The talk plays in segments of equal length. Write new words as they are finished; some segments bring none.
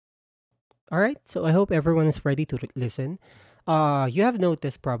All right, so I hope everyone is ready to listen. You have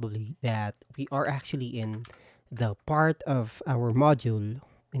noticed probably that we are actually in the part of our module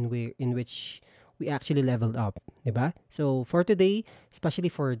in which we actually leveled up, diba? So for today, especially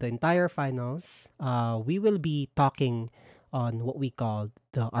for the entire finals, we will be talking on what we call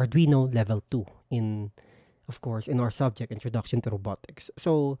the Arduino level 2 in of course in our subject introduction to robotics.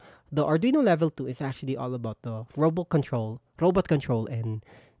 So the Arduino level 2 is actually all about the robot control and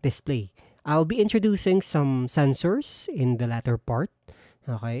display. I'll be introducing some sensors in the latter part.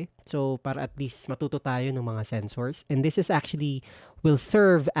 Okay? So para at least matuto tayo ng mga sensors, and this is actually will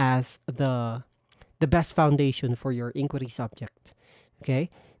serve as the best foundation for your inquiry subject.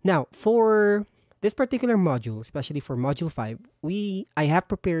 Okay? Now, for this particular module, especially for module 5, I have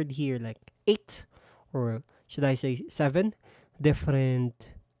prepared here like 8, or should I say 7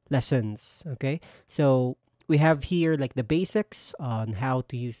 different lessons. Okay? So we have here like the basics on how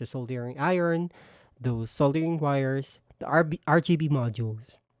to use the soldering iron, those soldering wires, the RGB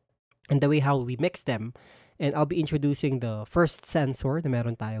modules, and the way how we mix them. And I'll be introducing the first sensor na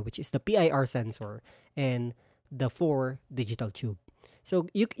meron tayo, which is the PIR sensor, and the 4 digital tube. So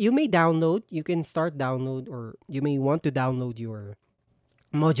you can start download, or you may want to download your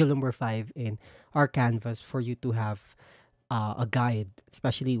module number 5 in our canvas for you to have a guide,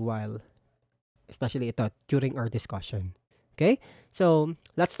 especially ito during our discussion. Okay? So,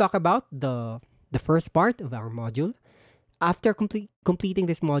 let's talk about the first part of our module. After completing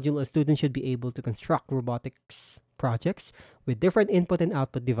this module, a student should be able to construct robotics projects with different input and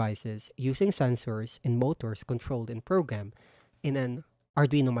output devices using sensors and motors controlled and programmed in an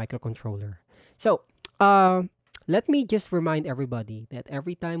Arduino microcontroller. So, let me just remind everybody that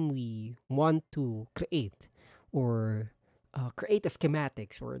every time we want to create a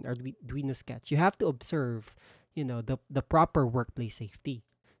schematics or an Arduino sketch, you have to observe, the proper workplace safety,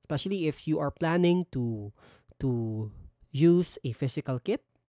 especially if you are planning to use a physical kit.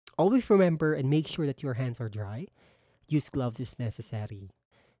 Always remember and make sure that your hands are dry. Use gloves if necessary.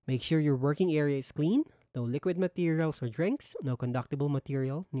 Make sure your working area is clean. No liquid materials or drinks. No conductible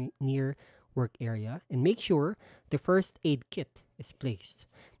material near work area. And make sure the first aid kit is placed.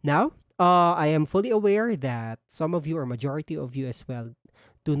 Now, I am fully aware that some of you, or majority of you as well,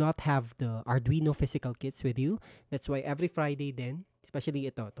 do not have the Arduino physical kits with you. That's why every Friday then, especially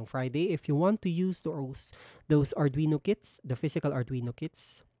itong Friday, if you want to use those Arduino kits, the physical Arduino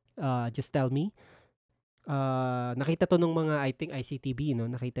kits, just tell me. Nakita to nung mga, I think, ICTB, no?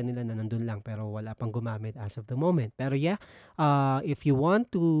 Nakita nila na nandun lang pero wala pang gumamit as of the moment. Pero yeah, if you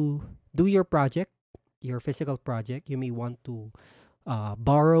want to do your physical project, you may want to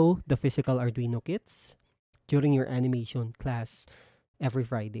borrow the physical Arduino kits during your animation class every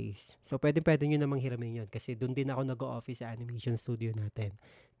Fridays. So, pwede nyo namang hiramin yun kasi doon din ako nag-o-office sa animation studio natin.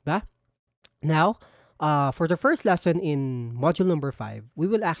 Diba? Now, for the first lesson in module number 5, we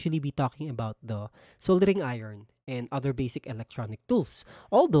will actually be talking about the soldering iron and other basic electronic tools.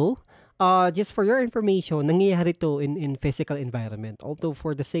 Although, just for your information, nangyayari to in physical environment. Although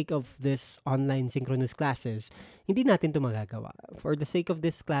for the sake of this online synchronous classes, hindi natin to magagawa. For the sake of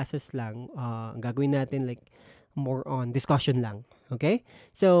these classes lang, gagawin natin like more on discussion lang. Okay?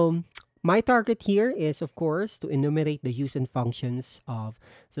 So, my target here is, of course, to enumerate the use and functions of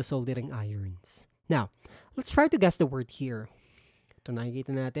the soldering irons. Now, let's try to guess the word here. Ito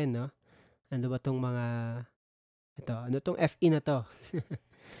nakikita natin, no? Ano ba tong mga... ano tong FE na to?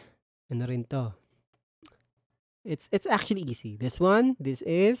 Ano rin to? It's actually easy. This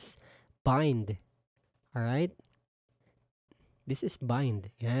is bind. Alright? This is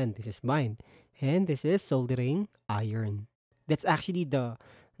bind. Yan, this is bind. And this is soldering iron. That's actually the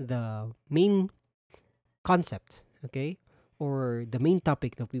main concept, okay? Or the main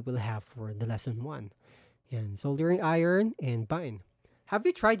topic that we will have for the lesson 1. Yan, soldering iron and bind. Have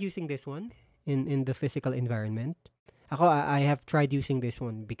you tried using this one in the physical environment? Ako, I have tried using this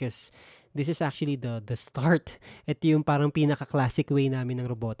one because this is actually the start. Ito yung parang pinaka-classic way namin ng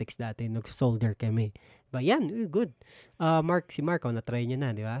robotics dati. Nag-solder kami. But yan, good. Si Mark, na-try niya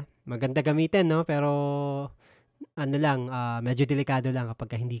na, di ba? Maganda gamitin, no? Pero, medyo delikado lang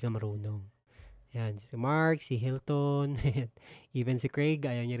kapag hindi ka marunong. Yan, si Mark, si Hilton, even si Craig,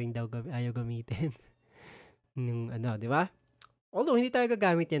 ayaw niya rin daw ayaw gamitin. Di ba? Although, hindi tayo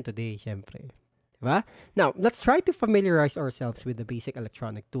gagamit yan today, syempre. Diba? Now, let's try to familiarize ourselves with the basic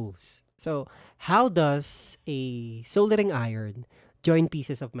electronic tools. So, how does a soldering iron join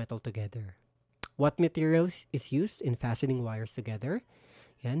pieces of metal together? What materials is used in fastening wires together?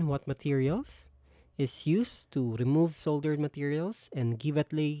 And what materials is used to remove soldered materials and give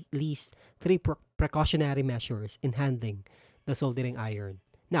at least 3 precautionary measures in handling the soldering iron?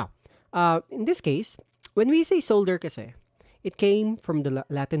 Now, In this case, when we say solder kasi, it came from the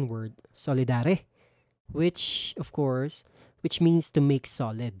Latin word solidare, which, of course, which means to make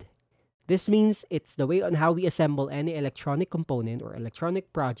solid. This means it's the way on how we assemble any electronic component or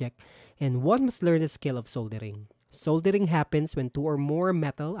electronic project, and one must learn the skill of soldering. Soldering happens when two or more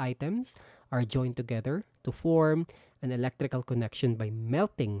metal items are joined together to form an electrical connection by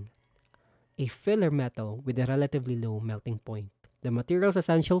melting a filler metal with a relatively low melting point. The materials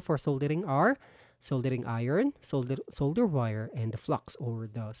essential for soldering are soldering iron, solder wire, and the flux or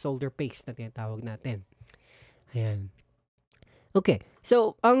the solder paste na tinatawag natin. Ayan. Okay,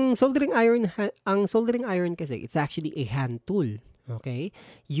 so ang soldering iron kasi, it's actually a hand tool, okay,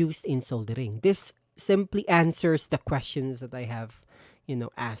 used in soldering. This simply answers the questions that I have,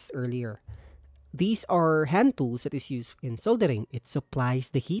 asked earlier. These are hand tools that is used in soldering. It supplies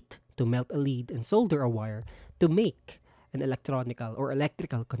the heat to melt a lead and solder a wire to make an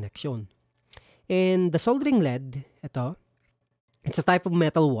electrical connection. And the soldering lead, it's a type of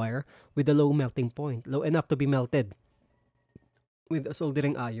metal wire with a low melting point, low enough to be melted with a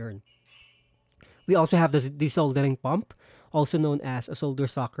soldering iron. We also have the desoldering pump, also known as a solder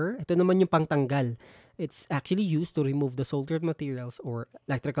sucker. Ito naman yung pangtanggal. It's actually used to remove the soldered materials or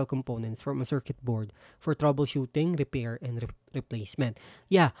electrical components from a circuit board for troubleshooting, repair, and replacement.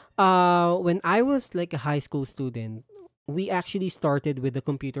 Yeah, when I was like a high school student, we actually started with the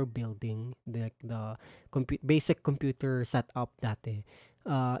computer building, the basic computer setup dati,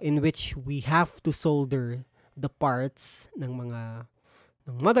 in which we have to solder the parts ng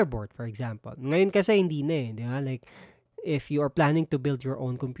motherboard, for example. Ngayon kasi hindi na di ba? Like, if you are planning to build your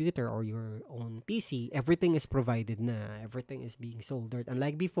own computer or your own PC, everything is provided na. Everything is being soldered.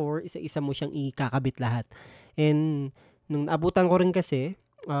 Unlike before, isa-isa mo siyang ikakabit lahat. And, nung abutan ko rin kasi,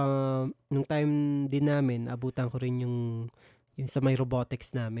 nung time din namin, abutan ko rin yung sa may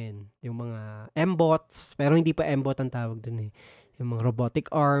robotics namin. Yung mga M-bots, pero hindi pa M-bot ang tawag dun eh. Yung mga robotic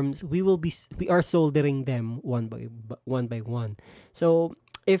arms, we are soldering them one by one. So,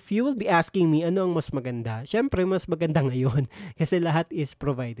 if you will be asking me ano ang mas maganda, syempre mas maganda ngayon kasi lahat is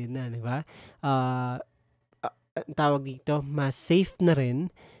provided na, di ba? Tawag dito, mas safe na rin,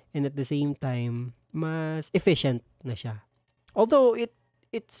 and at the same time, mas efficient na siya. Although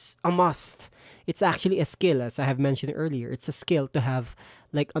it's a must. It's actually a skill, as I have mentioned earlier. It's a skill to have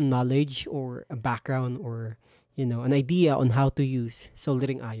like a knowledge or a background or an idea on how to use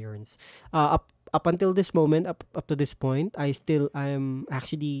soldering irons. Up until this moment, up to this point, I'm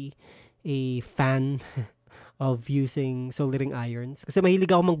actually a fan of using soldering irons. Kasi mahilig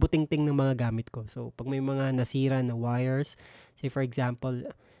ako magbuting-ting ng mga gamit ko. So, pag may mga nasira na wires, say for example,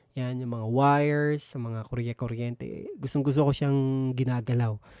 yan, yung mga wires, sa mga kuryente, gustong-gusto ko siyang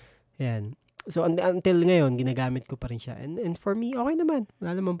ginagalaw. Yan. So, until ngayon, ginagamit ko pa rin siya. And for me, okay naman.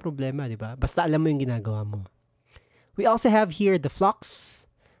 Wala namang problema, di ba? Basta alam mo yung ginagawa mo. We also have here the flux,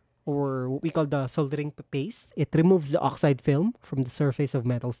 or what we call the soldering paste. It removes the oxide film from the surface of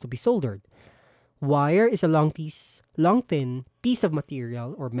metals to be soldered. Wire is a long thin piece of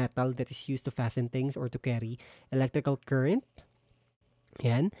material or metal that is used to fasten things or to carry electrical current,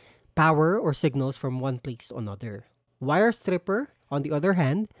 and power or signals from one place to another. Wire stripper, on the other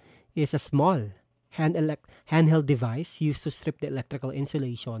hand, is a small handheld device used to strip the electrical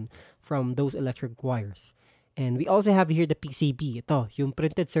insulation from those electric wires. And we also have here the PCB. Ito, yung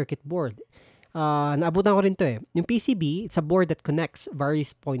printed circuit board. Naabutan ko rin to eh. Yung PCB, it's a board that connects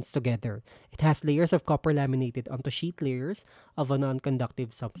various points together. It has layers of copper laminated onto sheet layers of a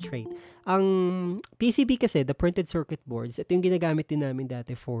non-conductive substrate. Ang PCB kasi, the printed circuit boards, ito yung ginagamit din namin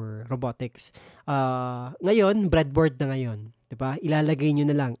dati for robotics. Ngayon, breadboard na ngayon. Diba? Ilalagay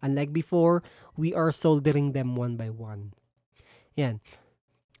nyo na lang. Unlike before, we are soldering them one by one. Yan.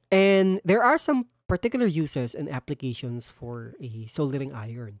 And there are some particular uses and applications for a soldering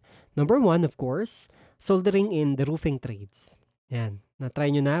iron. Number one, of course, soldering in the roofing trades. Yan. Na-try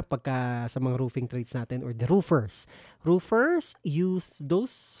nyo na pagka sa mga roofing trades natin or the roofers. Roofers use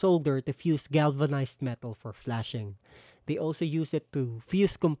those solder to fuse galvanized metal for flashing. They also use it to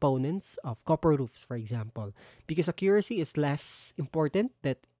fuse components of copper roofs, for example, because accuracy is less important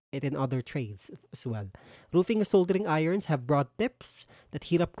than it in other trades as well. Roofing and soldering irons have broad tips that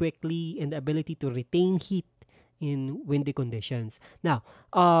heat up quickly and the ability to retain heat in windy conditions. Now,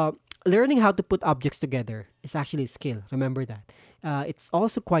 learning how to put objects together is actually a skill. Remember that. It's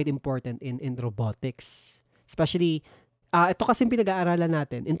also quite important in robotics. Especially, ito kasi pinag-aaralan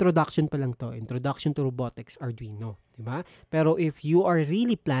natin, introduction pa lang to, introduction to robotics, Arduino, di ba? Pero if you are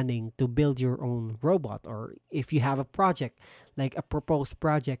really planning to build your own robot or if you have a project, like a proposed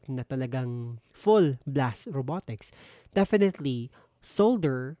project na talagang full blast robotics, definitely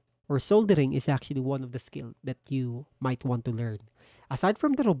solder or soldering is actually one of the skill that you might want to learn. Aside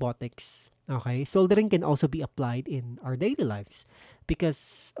from the robotics, okay, soldering can also be applied in our daily lives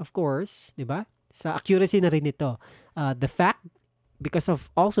because of course, 'di ba? Sa accuracy na rin ito. The fact because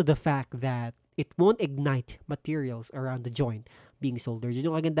of also the fact that it won't ignite materials around the joint being soldered.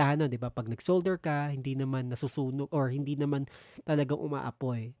 Yun yung kagandahan nun, di ba? Pag nag-solder ka, hindi naman nasusunog or hindi naman talagang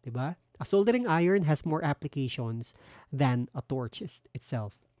umaapoy, di ba? A soldering iron has more applications than a torch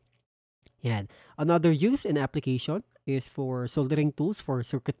itself. Yan. Another use and application is for soldering tools for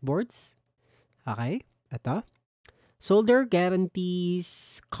circuit boards. Okay? Ito. Solder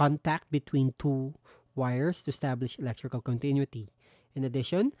guarantees contact between two wires to establish electrical continuity. In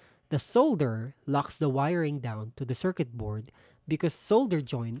addition, the solder locks the wiring down to the circuit board because solder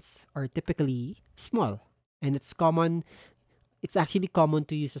joints are typically small, and it's actually common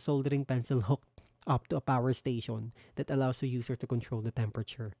to use a soldering pencil hooked up to a power station that allows the user to control the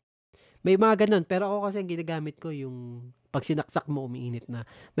temperature. May mga ganun, pero ako kasi ang ginagamit ko yung pag sinaksak mo, umiinit na.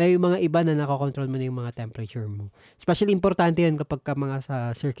 May mga iba na nakakontrol mo na yung mga temperature mo. Especially importante yun kapag ka mga sa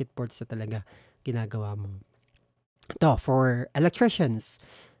circuit boards na talaga ginagawa mo. Ito, for electricians,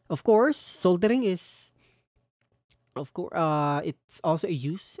 of course, soldering is, it's also a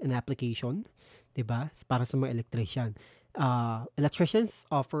use and application, diba? Para sa mga electrician. Electricians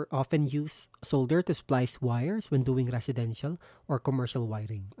often use solder to splice wires when doing residential or commercial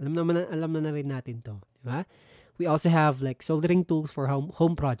wiring. Alam na rin natin to, diba? We also have like soldering tools for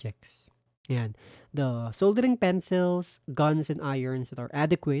home projects. Yan. The soldering pencils, guns, and irons that are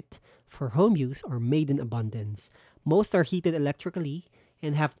adequate for home use are made in abundance. Most are heated electrically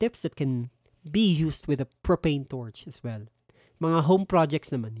and have tips that can be used with a propane torch as well. Mga home projects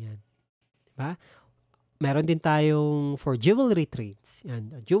naman yan. Diba? Meron din tayong for jewelry trades.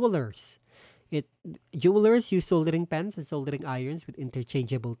 Yan, jewelers. Jewelers use soldering pens and soldering irons with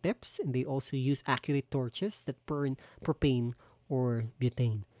interchangeable tips, and they also use accurate torches that burn propane or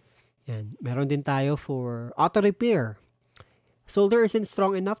butane. Yan. Meron din tayo for auto repair. Solder isn't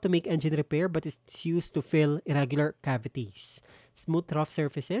strong enough to make engine repair, but it's used to fill irregular cavities, smooth rough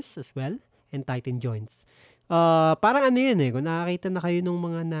surfaces as well, and tighten joints. Parang ano yun eh, kung nakakita na kayo ng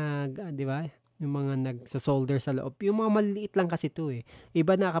mga di ba? Yung mga nagsa-solder sa loob. Yung mga maliliit lang kasi ito eh.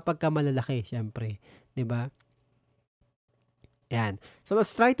 Iba na kapag ka malalaki, syempre. Di ba? Yan. So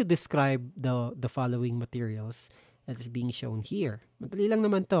let's try to describe the following materials that is being shown here. Madali lang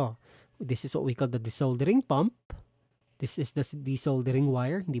naman to. This is what we call the desoldering pump. This is the desoldering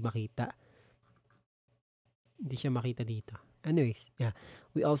wire. Hindi makita. Hindi siya makita dito. Anyways, yeah.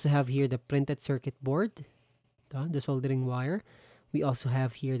 We also have here the printed circuit board. The soldering wire. We also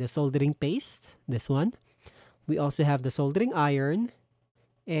have here the soldering paste. This one. We also have the soldering iron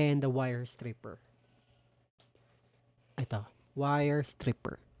and the wire stripper. Ito. Wire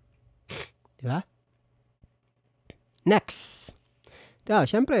stripper. Diba? Next.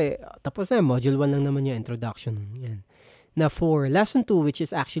 Syempre, tapos na. Module 1 lang naman yung introduction. Yan. Now, for lesson 2, which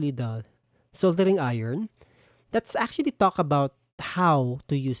is actually the soldering iron, let's actually talk about how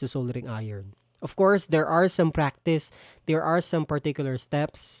to use the soldering iron. Of course, there are some practice, there are some particular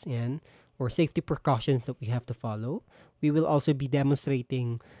steps or safety precautions that we have to follow. We will also be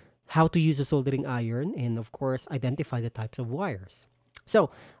demonstrating how to use a soldering iron and, of course, identify the types of wires.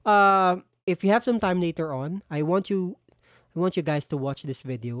 So, if you have some time later on, I want you guys to watch this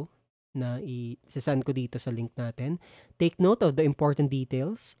video na i-send ko dito sa link natin. Take note of the important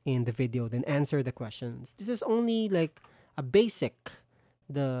details in the video, then answer the questions. This is only like a basic,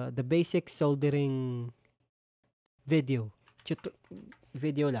 the basic soldering video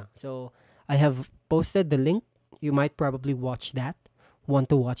lang. So, I have posted the link. You might probably want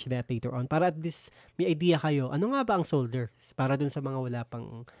to watch that later on. Para at least may idea kayo, ano nga ba ang solder? Para dun sa mga wala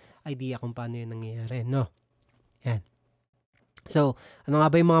pang idea kung paano yun nangyayari, no? Yan. So, ano nga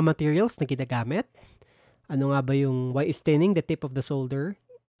ba yung mga materials na ginagamit? Ano nga ba yung, why is thinning the tip of the solder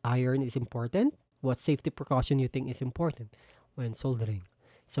iron is important? What safety precaution you think is important when soldering?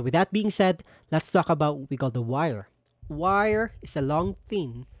 So, with that being said, let's talk about what we call the wire. Wire is a long,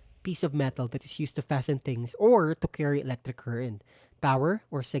 thin piece of metal that is used to fasten things or to carry electric current, power,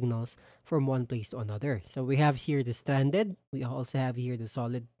 or signals from one place to another. So, we have here the stranded. We also have here the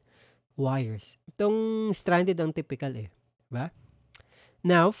solid wires. Itong stranded ang typical eh. Diba?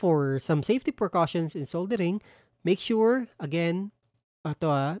 Now, for some safety precautions in soldering, make sure, again,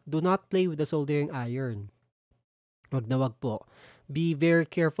 do not play with the soldering iron. Wag na wag po. Be very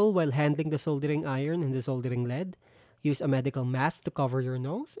careful while handling the soldering iron and the soldering lead. Use a medical mask to cover your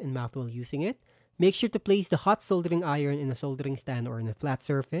nose and mouth while using it. Make sure to place the hot soldering iron in a soldering stand or in a flat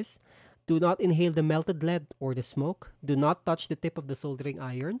surface. Do not inhale the melted lead or the smoke. Do not touch the tip of the soldering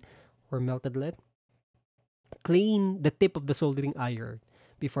iron or melted lead. Clean the tip of the soldering iron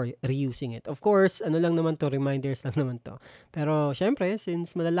before reusing it. Of course, ano lang naman to, reminders lang naman to. Pero syempre,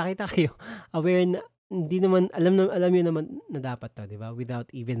 since malalaki kayo, aware na, hindi naman, alam niyo naman na dapat to, di ba? Without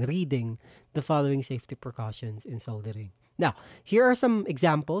even reading the following safety precautions in soldering. Now, here are some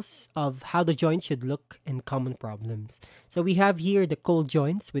examples of how the joint should look and common problems. So we have here the cold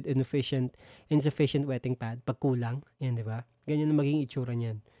joints with insufficient wetting pad. Pag kulang, yan, di ba? Ganyan na maging itsura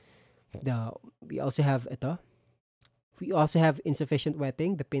niyan. We also have ito. We also have insufficient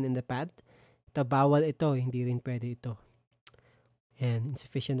wetting, the pin and the pad. Ito, bawal ito. Hindi rin pwede ito. Yan,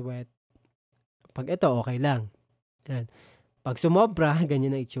 insufficient wet. Pag ito, okay lang. Yan. Pag sumobra,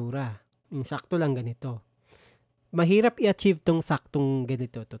 ganyan na itsura. Yung sakto lang ganito. Mahirap i-achieve tong saktong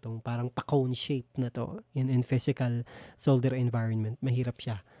ganito. Tong parang pa-cone shape na to in physical solder environment. Mahirap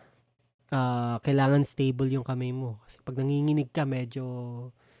siya. Kailangan stable yung kamay mo. Kasi pag nanginginig ka,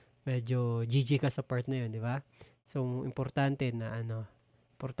 medyo GG ka sa part na yun, di ba? So, importante na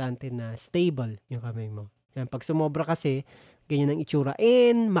stable yung kamay mo. Yan, pag sumobra kasi, ganyan ang itsura.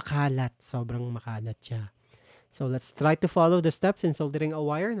 And makalat. Sobrang makalat siya. So, let's try to follow the steps in soldering a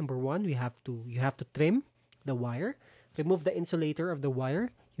wire. Number 1, you have to trim the wire. Remove the insulator of the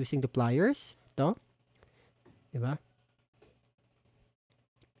wire using the pliers. Ito. Diba?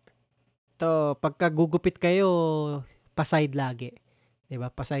 Ito, pagka gugupit kayo, pa-side lagi. Diba?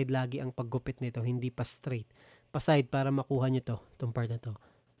 Pa-side lagi ang paggupit nito, hindi pa straight. Pa-side para makuha nyo to, itong part na to.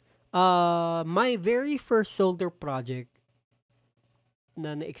 My very first solder project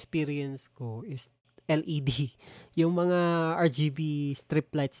na na-experience ko is LED. Yung mga RGB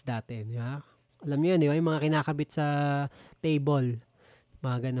strip lights dati. Diba? Alam niyo yan, di ba? Yung mga kinakabit sa table.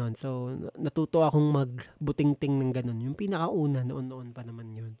 Mga ganon. So, natuto akong magbuting-ting ng ganon. Yung pinakauna, noon-noon pa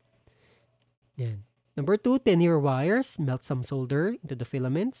naman yun. Yan. Number 2, thin-ear wires. Melt some solder into the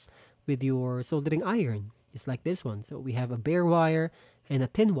filaments with your soldering iron. Just like this one. So, we have a bare wire and a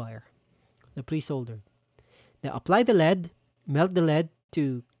thin wire. The pre-soldered. Now, apply the lead. Melt the lead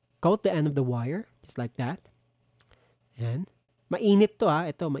to coat the end of the wire. Just like that. Yan. Mainit to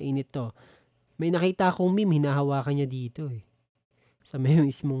Ito, mainit to. May nakita akong meme, hinahawakan niya dito sa may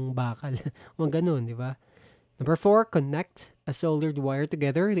mismong bakal. Mga ganun, di ba? Number 4, connect a soldered wire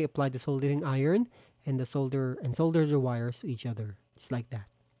together. Reapply the soldering iron and solder the wires to each other. Just like that.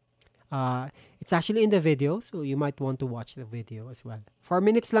 It's actually in the video, so you might want to watch the video as well. 4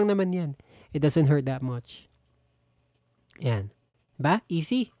 minutes lang naman yan. It doesn't hurt that much. Yan. Diba?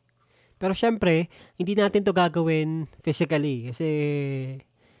 Easy. Pero syempre, hindi natin to gagawin physically kasi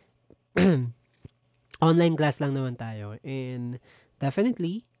online class lang naman tayo. And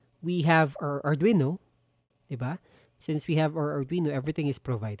definitely, we have our Arduino, diba? Since we have our Arduino, everything is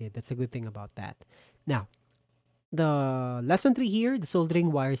provided. That's a good thing about that. Now, the lesson 3 here, the soldering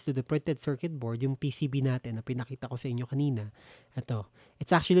wires to the printed circuit board, yung PCB natin na pinakita ko sa inyo kanina. Ito,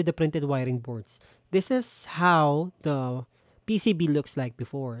 it's actually the printed wiring boards. This is how the PCB looks like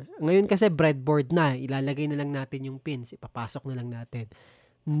before. Ngayon kasi breadboard na, ilalagay na lang natin yung pins, ipapasok na lang natin.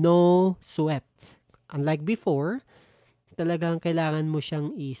 No sweat. Unlike before, talagang kailangan mo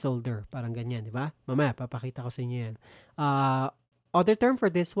siyang i-solder. Parang ganyan, di ba? Mamaya, papakita ko sa inyo yan. Other term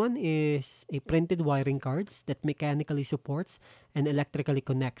for this one is a printed wiring cards that mechanically supports and electrically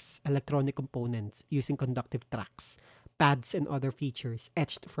connects electronic components using conductive tracks, pads, and other features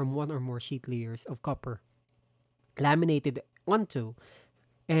etched from one or more sheet layers of copper, laminated onto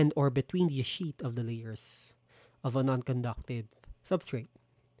and or between the sheet of the layers of a non-conductive substrate.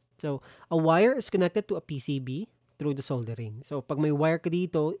 So, a wire is connected to a PCB through the soldering. So, pag may wire ka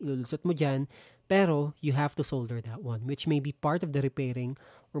dito, ilulusot mo dyan, pero you have to solder that one, which may be part of the repairing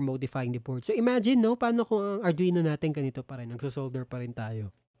or modifying the board. So, imagine, no, paano kung ang Arduino natin ganito pa rin, nagsosolder pa rin tayo.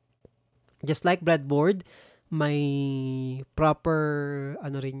 Just like breadboard, may proper,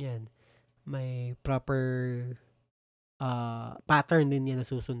 rin yan, may proper pattern din yan na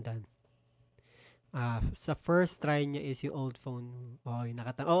susundan. Sa first try niya is yung old phone.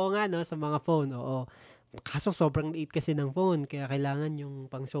 Oo nga, no? Sa mga phone, oo. Kaso sobrang liit kasi ng phone, kaya kailangan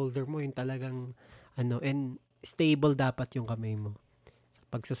yung pang-solder mo, yung talagang, and stable dapat yung kamay mo sa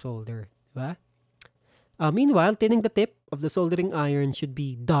pagsa-solder. Diba? Meanwhile, tinning the tip of the soldering iron should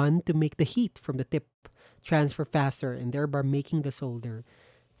be done to make the heat from the tip transfer faster and thereby making the soldering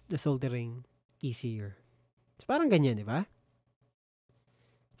easier. So, parang ganyan, di ba?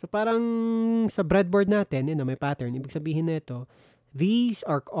 So, parang sa breadboard natin, may pattern. Ibig sabihin na ito, these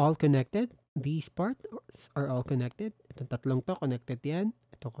are all connected. These parts are all connected. Itong tatlong to, connected yan.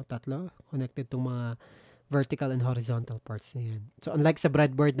 Ito ko tatlo, connected itong mga vertical and horizontal parts na yan. So, unlike sa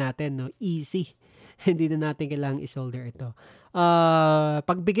breadboard natin, no, easy. Hindi na natin kailangang isolder ito.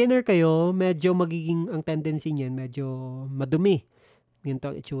 Pag beginner kayo, medyo magiging, ang tendency niyan, medyo madumi.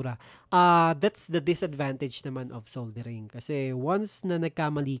 Ganito ang itsura. That's the disadvantage naman of soldering. Kasi once na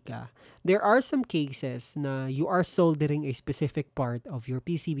nagkamali ka, there are some cases na you are soldering a specific part of your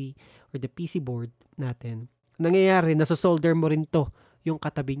PCB or the PC board natin. Nangyayari, nasa-solder mo rin to, yung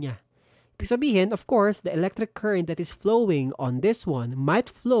katabi niya. Ibig sabihin, of course, the electric current that is flowing on this one might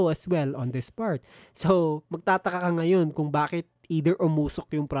flow as well on this part. So, magtataka ka ngayon kung bakit either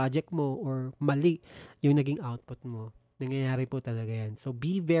umusok yung project mo or mali yung naging output mo. Nangyayari po talaga yan. So,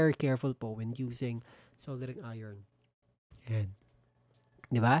 be very careful po when using soldering iron. Yan.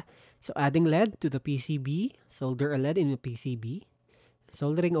 Diba? So, adding lead to the PCB, solder a lead in a PCB,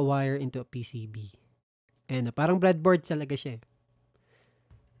 soldering a wire into a PCB. And parang breadboard talaga siya.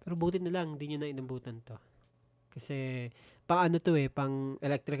 Pero buti na lang, hindi nyo na inabutan to. Kasi, pang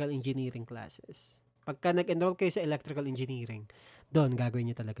electrical engineering classes. Pagka nag-enroll kayo sa electrical engineering, doon gagawin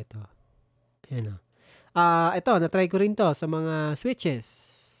nyo talaga to. Ayan o. Ito, na-try ko rin to sa mga switches.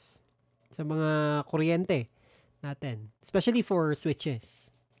 Sa mga kuryente natin. Especially for switches.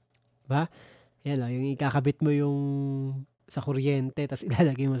 Diba? Yan lang, yung ikakabit mo yung sa kuryente, tapos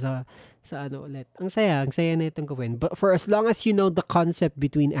ilalagay mo sa ano ulit. Ang saya na itong gawin. But for as long as you know the concept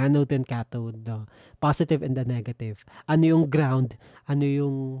between anode and cathode, the positive and the negative, ano yung ground, ano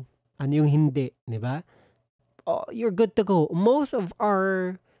yung hindi, di ba? Oh, you're good to go. Most of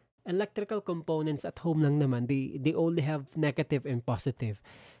our electrical components at home lang naman, they only have negative and positive.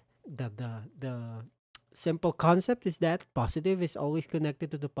 The simple concept is that positive is always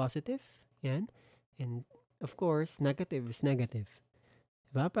connected to the positive. Yan. And of course, negative is negative.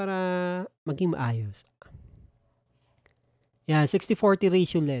 Diba? Para maging maayos. Yeah, 60-40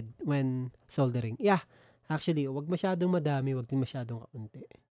 ratio lead when soldering. Yeah, actually, wag masyadong madami, wag din masyadong kaunti.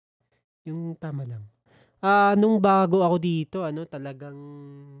 Yung tama lang. Nung bago ako dito, talagang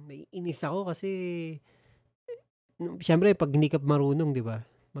naiinis ako kasi syempre pag hindi ka marunong, 'di ba?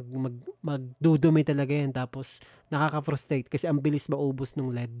 Magdudumi talaga 'yan, tapos nakaka-frustrate kasi ang bilis maubos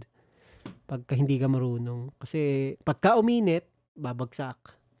ng LED pagka hindi ka marunong. Kasi pagka uminit,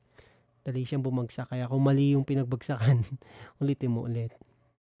 babagsak. Dali siyang bumagsak. Kaya kung mali yung pinagbagsakan, ulitin mo ulit.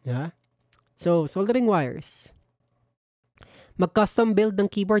 Yeah? So, soldering wires. Mag-custom build ng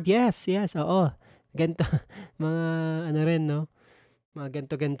keyboard? Yes, oo. Ganito, mga rin, no? Mga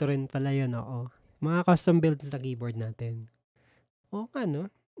ganto rin pala yun, oo. Mga custom build ng keyboard natin. Oo nga, no?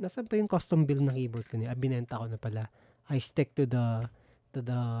 Nasaan pa yung custom build ng keyboard ko niya? Binenta ko na pala. I stick to the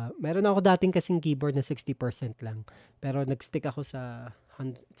meron ako dating kasing keyboard na 60% lang. Pero nag-stick ako sa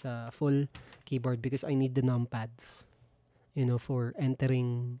full keyboard because I need the numpads. For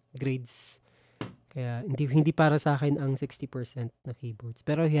entering grades. Kaya hindi para sa akin ang 60% na keyboards.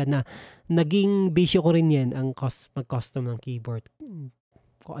 Pero yan na, naging bisyo ko rin yan ang mag-custom ng keyboard.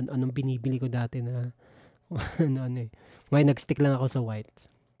 Kung anong binibili ko dati na Ngayon nag-stick lang ako sa white.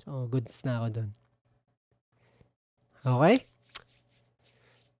 So, goods na ako dun. Okay?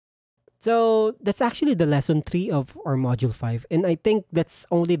 So, that's actually the lesson 3 of our module 5. And I think that's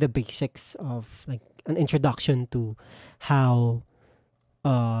only the basics of like an introduction to how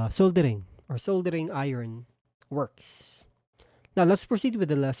soldering or soldering iron works. Now, let's proceed with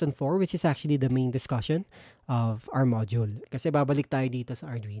the lesson 4, which is actually the main discussion of our module. Kasi babalik tayo dito sa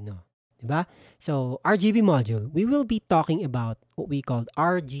Arduino. Diba? So, RGB module, we will be talking about what we call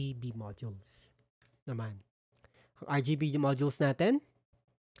RGB modules. Naman. Ang RGB modules natin,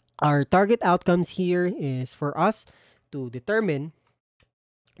 our target outcomes here is for us to determine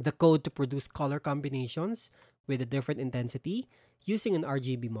the code to produce color combinations with a different intensity using an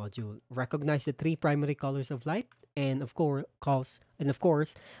RGB module. Recognize the 3 primary colors of light and of course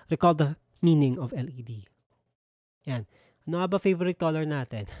recall the meaning of LED. Yan. Ano nga ba favorite color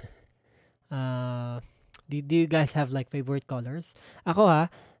natin? Do you guys have like favorite colors? Ako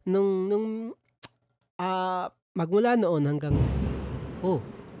nung magmula noon hanggang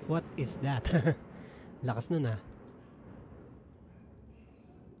what is that? Lakas nun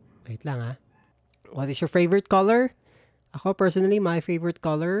Wait lang What is your favorite color? Ako personally, my favorite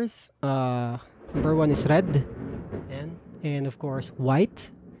colors, number 1 is red. And of course,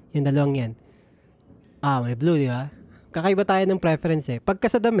 white. Yung dalawang yan. May blue, di ba? Kakaiba tayo ng preference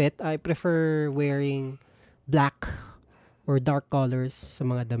Pagka sa damit, I prefer wearing black or dark colors sa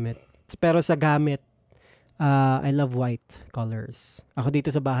mga damit. Pero sa gamit, I love white colors. Ako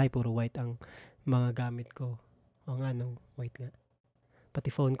dito sa bahay, puro white ang mga gamit ko. White nga.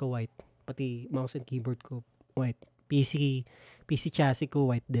 Pati phone ko white. Pati mouse and keyboard ko white. PC chassis ko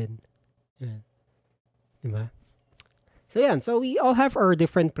white din. Yan. Diba? So yan, so we all have our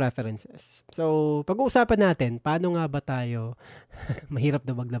different preferences. So pag-uusapan natin, paano nga ba tayo, mahirap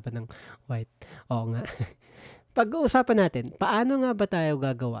na maglaban ng white. Oo nga. Pag-uusapan natin, paano nga ba tayo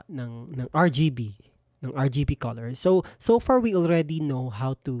gagawa ng RGB, ng RGB color. So far we already know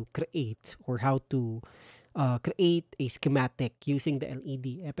how to create or how to create a schematic using the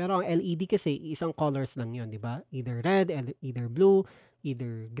LED. Pero ang LED kasi isang colors lang 'yon, 'di ba? Either red, either blue,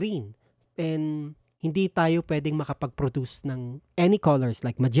 either green. And hindi tayo pwedeng makapag-produce ng any colors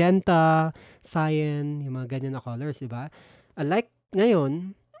like magenta, cyan, yung mga ganyan na colors, 'di ba? Like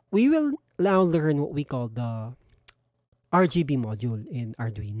ngayon, we will now learn what we call the RGB module in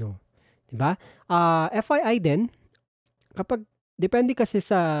Arduino, 'di ba? FYI din, kapag depende kasi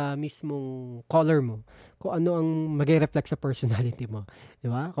sa mismong color mo kung ano ang magre-reflect sa personality mo, 'di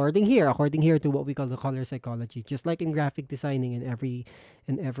ba? According here to what we call the color psychology, just like in graphic designing and every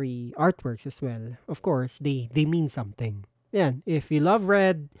artworks as well. Of course, they mean something. Yan, if you love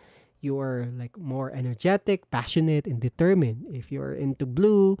red, you are like more energetic, passionate, and determined. If you are into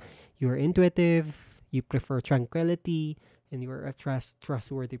blue, you're intuitive, you prefer tranquility, and you are a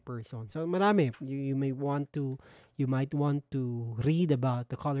trustworthy person. So marami, you might want to read about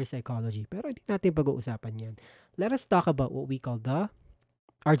the color psychology, pero hindi natin pag-uusapan yan. Let us talk about what we call the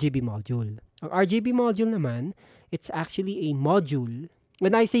RGB module. Ang RGB module naman, it's actually a module.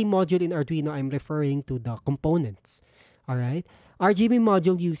 When I say module in Arduino, I'm referring to the components. Alright? RGB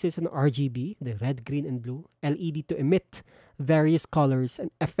module uses an RGB, the red, green, and blue, LED to emit various colors and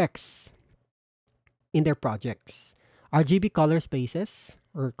effects in their projects. RGB color spaces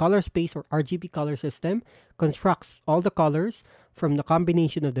or color space or RGB color system constructs all the colors from the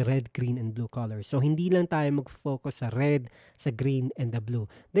combination of the red, green, and blue colors. So, hindi lang tayo mag-focus sa red, sa green, and the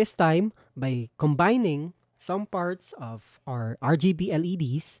blue. This time, by combining some parts of our RGB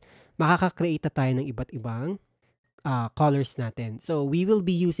LEDs, makaka-create na tayo ng iba't ibang colors natin. So, we will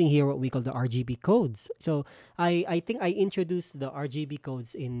be using here what we call the RGB codes. So, I think I introduced the RGB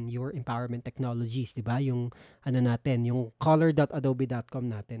codes in your empowerment technologies, di ba? Yung natin, yung color.adobe.com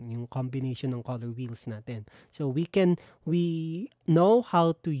natin, yung combination ng color wheels natin. So, we know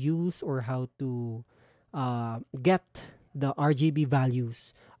how to use or how to get the RGB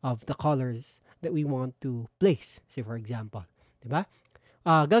values of the colors that we want to place. Say, for example, di ba?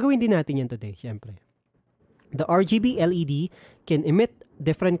 Gagawin din natin yan today, syempre. The RGB LED can emit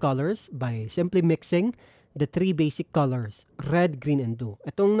different colors by simply mixing the three basic colors, red, green, and blue.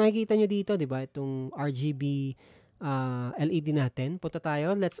 Itong nakikita nyo dito, di ba? Itong RGB LED natin. Punta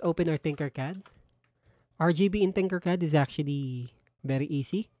tayo. Let's open our Tinkercad. RGB in Tinkercad is actually very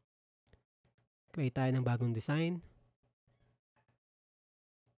easy. Create tayo ng bagong design.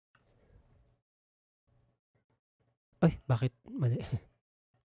 Ay, bakit mali?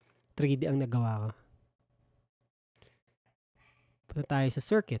 3D ang nagawa ko. Punta tayo sa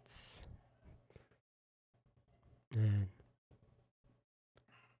circuits. Ayan.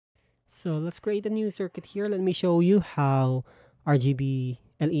 So, let's create a new circuit here. Let me show you how RGB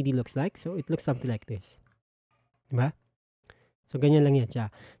LED looks like. So, it looks something like this. Diba? So, ganyan lang yan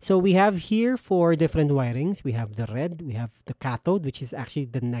siya. So, we have here 4 different wirings. We have the red, we have the cathode, which is actually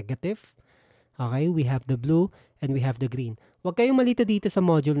the negative. Okay, we have the blue, and we have the green. Huwag kayong malito dito sa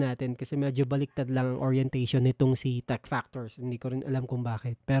module natin kasi medyo baliktad lang ang orientation nitong si Tech Factors. Hindi ko rin alam kung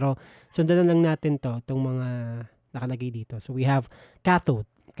bakit. Pero sundan na lang natin itong mga nakalagay dito. So we have cathode.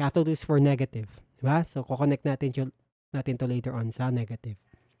 Cathode is for negative. Diba? So kukonect natin to later on sa negative.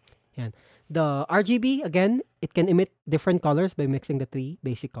 Yan. The RGB, again, it can emit different colors by mixing the 3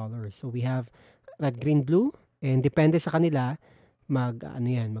 basic colors. So we have red, green, blue. And depende sa kanila,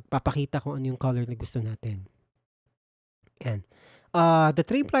 magpapakita kung ano yung color na gusto natin. And the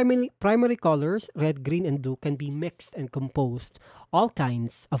 3 primary colors, red, green, and blue, can be mixed and composed all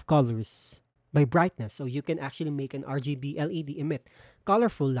kinds of colors by brightness. So you can actually make an RGB LED emit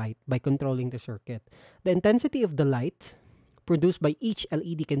colorful light by controlling the circuit. The intensity of the light produced by each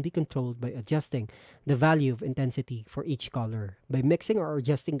LED can be controlled by adjusting the value of intensity for each color. By mixing or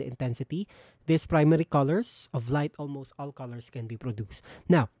adjusting the intensity, these primary colors of light, almost all colors can be produced.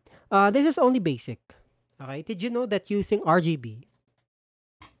 Now, this is only basic. Okay, did you know that using the RGB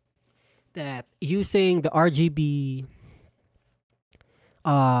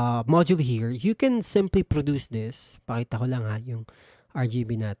module here, you can simply produce this. Pakita ko lang yung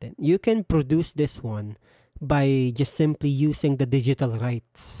RGB natin. You can produce this one by just simply using the digital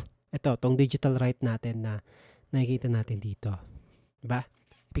writes. Tong digital write natin na nakikita natin dito. Diba?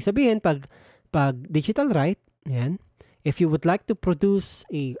 Ibig sabihin, pag digital write, yan, if you would like to produce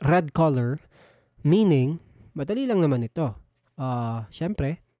a red color, meaning, madali lang naman ito.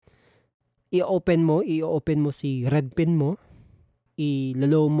 Syempre, i-open mo si red pin mo,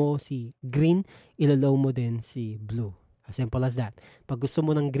 ilalow mo si green, ilalow mo din si blue. As simple as that. Pag gusto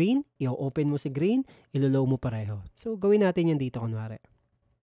mo ng green, i-open mo si green, ilalow mo pareho. So, gawin natin yan dito kunwari.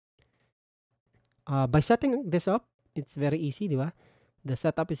 By setting this up, it's very easy, di ba? The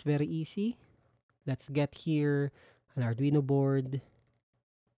setup is very easy. Let's get here an Arduino board.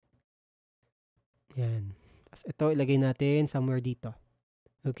 Yan. Tapos ito, ilagay natin somewhere dito.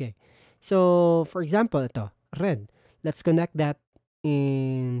 Okay. So, for example, ito, red. Let's connect that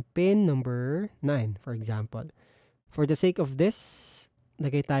in pin number 9, for example. For the sake of this,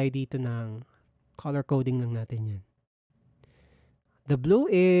 lagay tayo dito ng color coding lang natin yan. The blue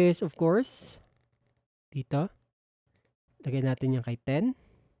is, of course, dito. Lagay natin yan kay 10.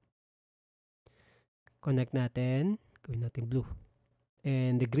 Connect natin. Gawin natin blue.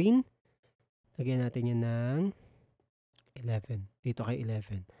 And the green, lagay natin yan ng 11. Dito kay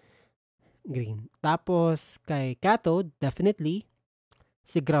 11. Green. Tapos, kay cathode, definitely,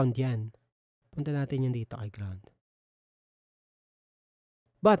 si ground yan. Punta natin yan dito kay ground.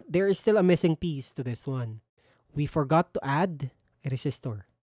 But, there is still a missing piece to this one. We forgot to add a resistor.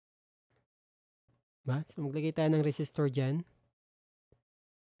 Ba? So, maglagay tayo ng resistor dyan.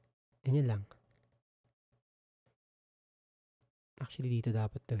 Ganyan lang. Actually, dito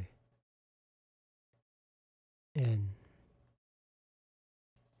dapat to eh. Ayan.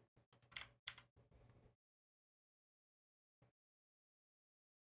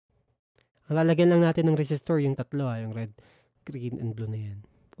 Ang lalagyan lang natin ng resistor, yung tatlo yung red, green, and blue na yan.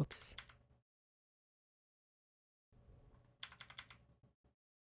 Oops.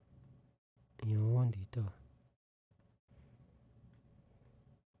 Ayun, dito.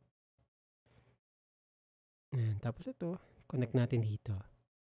 Ayan, tapos ito, connect natin dito.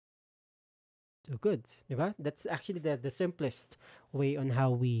 So, goods, di ba? That's actually the simplest way on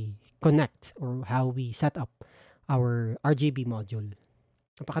how we connect or how we set up our RGB module.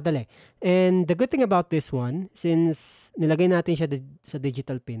 Napakadali. And the good thing about this one, since nilagay natin siya sa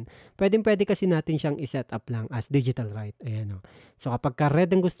digital pin, pwede kasi natin siyang i-set up lang as digital, right? Ayan o. So, kapag ka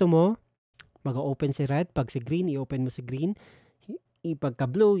red ang gusto mo, mag-open si red. Pag si green, i-open mo si green. Pagka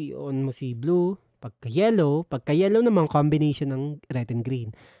blue, i-on mo si blue. Pagka yellow naman, combination ng red and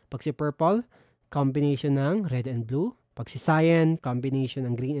green. Pag si purple, combination ng red and blue. Pag si cyan, combination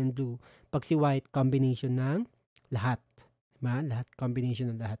ng green and blue. Pag si white, combination ng lahat. Lahat,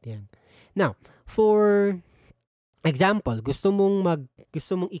 combination ng lahat yan. Now, for example, gusto mong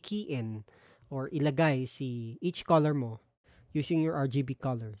i-key in or ilagay si each color mo using your RGB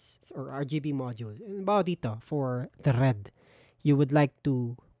colors or RGB modules. And about dito, for the red, you would like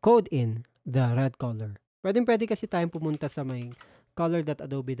to code in the red color. Pwede kasi tayong pumunta sa may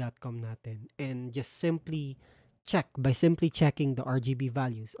color.adobe.com natin and just simply checking the RGB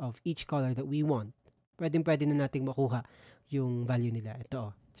values of each color that we want. Pwede na nating makuha yung value nila.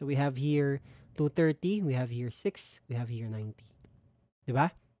 Ito. So, we have here 230, we have here 6, we have here 90.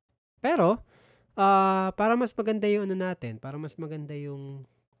 Diba? Pero, para mas maganda yung natin, para mas maganda yung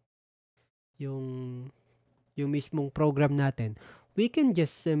mismong program natin, we can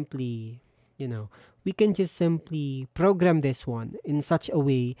just simply, program this one in such a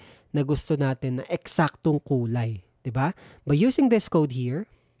way na gusto natin na eksaktong kulay. Diba? By using this code here,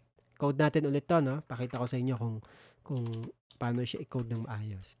 code natin ulit to, no? Pakita ko sa inyo kung paano siya i-code ng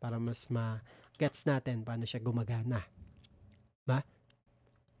maayos para mas ma-gets natin paano siya gumagana. Ba?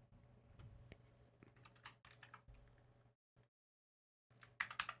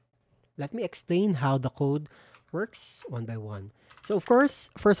 Let me explain how the code works one by one. So, of course,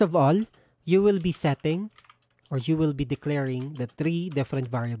 first of all, you will be setting or you will be declaring the 3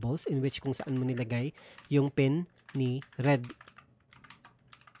 different variables in which kung saan mo nilagay yung pin ni red,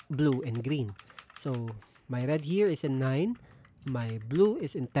 blue, and green. So, my red here is in 9, my blue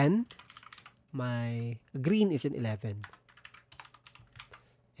is in 10, my green is in 11.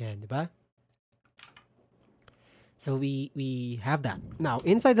 Ayan, diba? So, we have that. Now,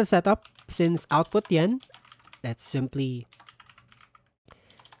 inside the setup, since output yan, let's simply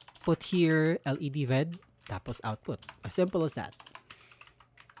put here LED red, tapos output. As simple as that.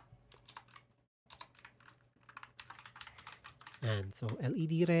 And so,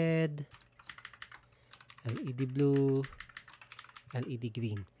 LED red, LED blue, LED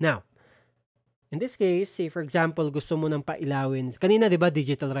green. Now, in this case, say for example, gusto mo nang pailawin. Kanina, di ba,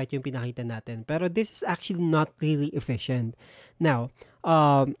 digital right yung pinakita natin. Pero this is actually not really efficient. Now,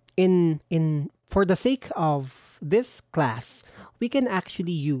 for the sake of this class, we can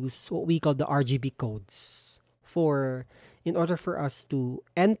actually use what we call the RGB codes in order for us to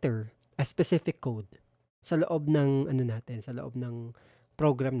enter a specific code sa loob ng sa loob ng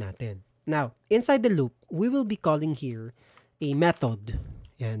program natin. Now, inside the loop, we will be calling here a method.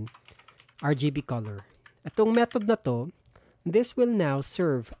 Yan, RGB color. Itong method na to, this will now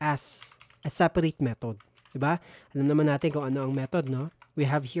serve as a separate method. Diba? Alam naman natin kung ano ang method, no? We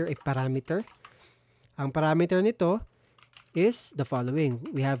have here a parameter. Ang parameter nito is the following.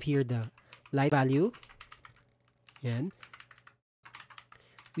 We have here the light value. Yan.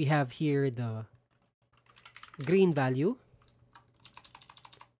 We have here the green value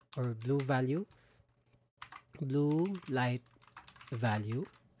or blue value. Blue light value.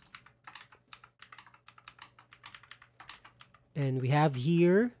 And we have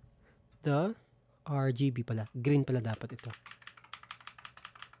here the RGB pala. Green pala dapat ito.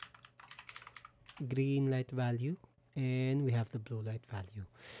 Green light value. And we have the blue light value.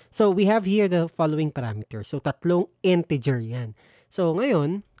 So, we have here the following parameters. So, tatlong integer yan. So,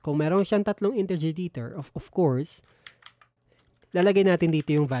 ngayon, kung meron siyang tatlong integer dito, of course, lalagay natin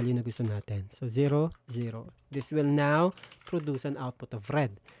dito yung value na gusto natin. So, 0, 0. This will now produce an output of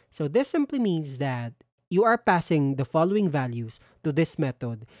red. So, this simply means that you are passing the following values to this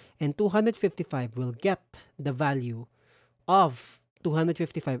method, and 255 will get the value of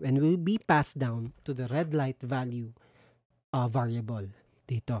 255 and will be passed down to the red light value variable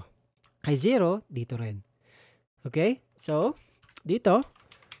dito. Kay 0, dito rin. Okay? So, dito,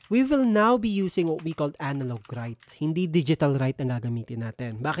 we will now be using what we call analog write. Hindi digital write ang gagamitin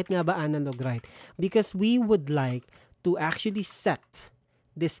natin. Bakit nga ba analog write? Because we would like to actually set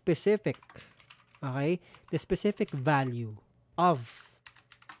the specific value of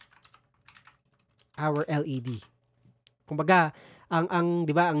our LED. Kumbaga,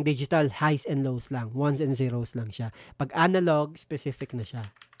 di ba, ang digital highs and lows lang, ones and zeros lang siya. Pag analog, specific na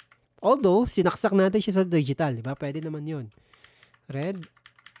siya. Although, sinaksak natin siya sa digital, di ba? Pwede naman 'yun. Red,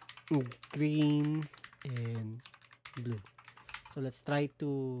 green, and blue. So let's try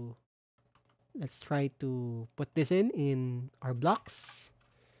to put this in our blocks.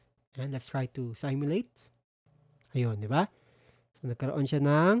 And let's try to simulate. Ayun, di ba? So, nagkaroon siya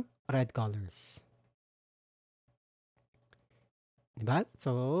ng red colors. Di ba?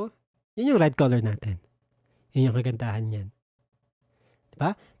 So, yun yung red color natin. Yun yung kagandahan yan. Di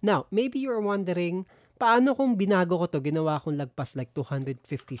ba? Now, maybe you're wondering, paano kung binago ko to, ginawa kong lagpas like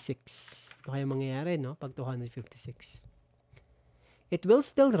 256? Ano kaya mangyayari, no? Pag 256. It will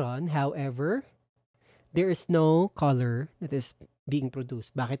still run, however, there is no color that is being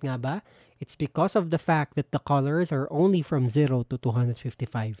produced. Bakit nga ba? It's because of the fact that the colors are only from 0 to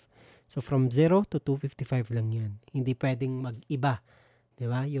 255. So, from 0 to 255 lang yan. Hindi pwedeng mag-iba.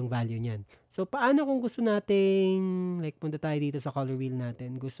 Diba? Yung value niyan. So, paano kung gusto nating, like, punta tayo dito sa color wheel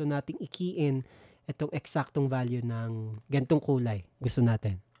natin, gusto nating i-key in itong eksaktong value ng gantong kulay. Gusto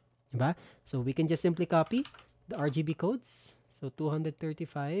natin. Diba? So, we can just simply copy the RGB codes. So,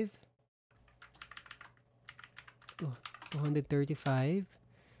 235,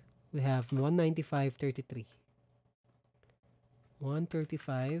 we have 195.33.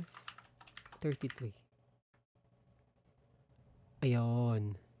 135.33.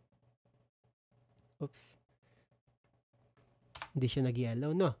 Ayun. Oops. Hindi siya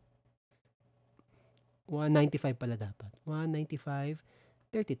nag-yellow, no? 195 pala dapat.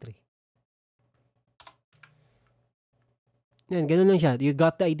 195.33. Yan, ganun lang siya. You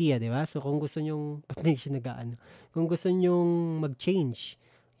got the idea, di ba? So, kung gusto nyong, pati siya nag-aano, kung gusto nyong mag-change,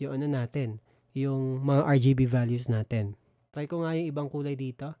 yung ano natin, yung mga RGB values natin. Try ko nga yung ibang kulay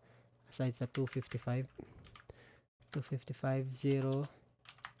dito. Aside sa 255. 255, 0,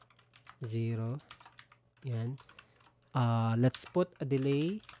 0. Yan. Let's put a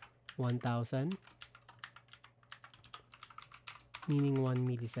delay, 1,000. Meaning 1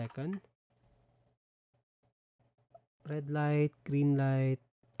 millisecond. Red light, green light.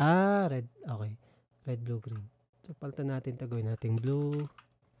 Red. Okay. Red, blue, green. So, palitan natin ito. Gawin natin blue.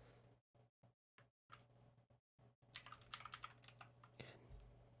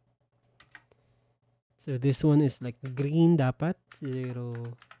 So, this one is like green dapat. 0,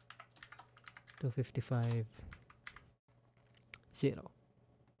 255, 0.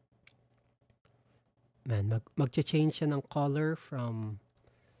 Man, mag-change siya ng color from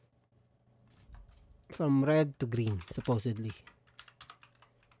red to green, supposedly.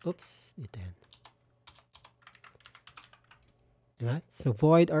 Oops, dito yan. Right? So,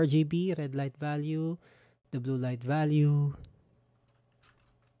 void RGB, red light value, the blue light value.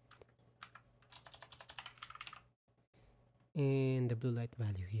 And the blue light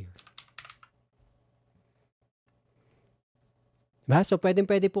value here. Diba? So,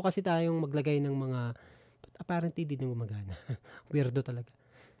 pwede po kasi tayong maglagay ng mga, but apparently, di na gumagana. Weirdo talaga.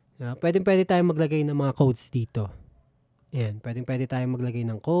 Pwede tayong maglagay ng mga codes dito. Ayan, pwede tayong maglagay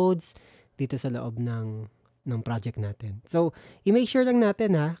ng codes dito sa loob ng project natin. So, i-make sure lang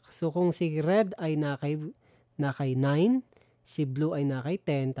natin ha. So, kung si red ay nakay 9, si blue ay nakay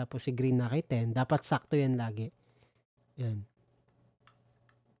 10, tapos si green nakay 10, dapat sakto yan lagi. Yan.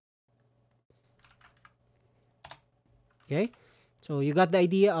 Okay? So, you got the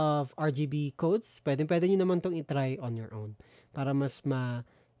idea of RGB codes. Pwede nyo naman itong i-try on your own para mas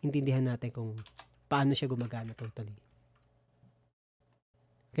maintindihan natin kung paano siya gumagana totally.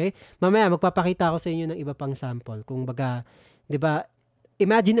 Okay? Mamaya, magpapakita ako sa inyo ng iba pang sample. Kung baga, di ba,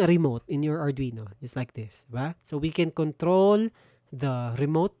 imagine a remote in your Arduino. Just like this. Diba? So, we can control the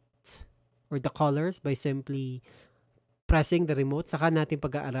remote or the colors by simply pressing the remote. Saka natin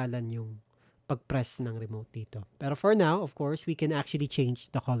pag-aaralan yung pag-press ng remote dito. Pero for now, of course, we can actually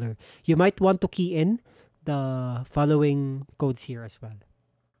change the color. You might want to key in the following codes here as well.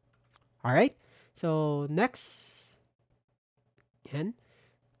 Alright? So, next. Yan.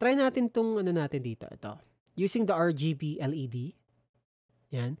 Try natin itong natin dito. Ito. Using the RGB LED.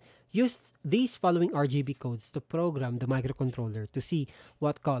 Yan. Use these following RGB codes to program the microcontroller to see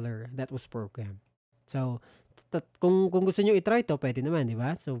what color that was programmed. So, kung gusto nyo i-try ito, pwede naman, di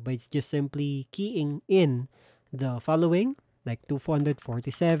ba? So, by just simply keying in the following, like 247.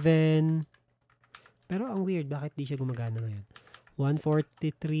 Pero ang weird, bakit di siya gumagana ngayon?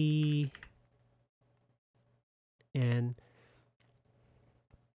 143. And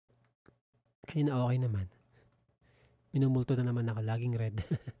ayun, okay naman. Minumulto na naman ako, laging red.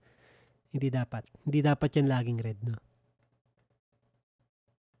 Hindi dapat yan laging red, no?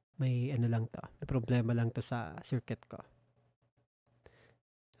 May lang to. May problema lang to sa circuit ko.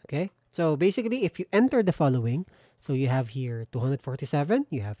 Okay? So, basically, if you enter the following, so you have here 247,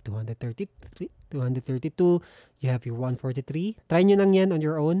 you have 233, 232, you have your 143. Try nyo lang yan on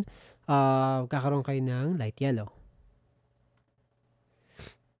your own. Kakaroon kayo ng light yellow.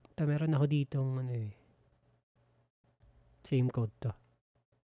 Meron ako ditong same code to.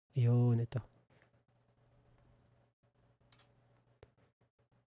 Ayun, ito.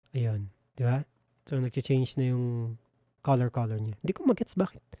 Ayun, di ba? So, nag-change na yung color niya. Hindi ko mag-gets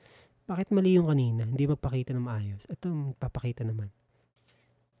bakit mali yung kanina. Hindi magpakita ng maayos. Ito, magpapakita naman.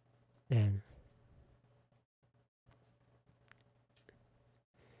 Ayan.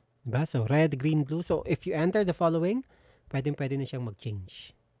 Diba? So, red, green, blue. So, if you enter the following, pwede na siyang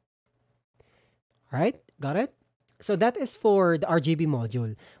mag-change. Alright? Got it? So, that is for the RGB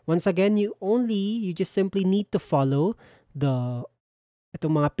module. Once again, you just simply need to follow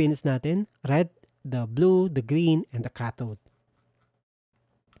itong mga pins natin. Red, the blue, the green, and the cathode.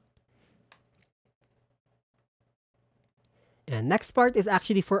 And next part is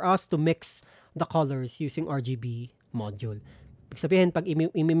actually for us to mix the colors using RGB module. Ibig sabihin, pag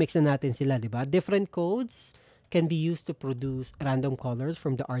imimix na natin sila, di ba? Different codes can be used to produce random colors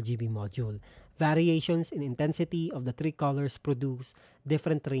from the RGB module. Variations in intensity of the three colors produce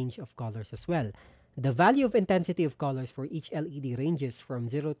different range of colors as well. The value of intensity of colors for each LED ranges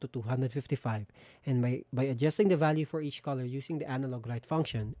from 0 to 255, and by adjusting the value for each color using the analog write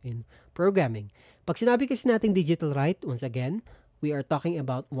function in programming. Pag sinabi kasi natin digital write, once again, we are talking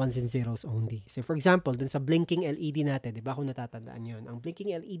about ones and zeros only. So for example, dun sa blinking LED natin, di ba kung natatandaan yun? Ang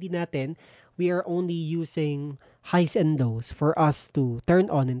blinking LED natin, we are only using highs and lows for us to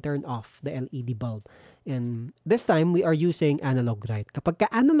turn on and turn off the LED bulb. And this time, we are using analog write. Kapag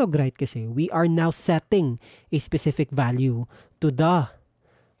ka-analog write kasi, we are now setting a specific value to the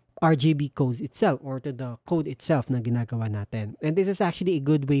RGB codes itself or to the code itself na ginagawa natin. And this is actually a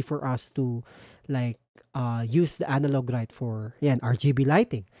good way for us to use the analog write for RGB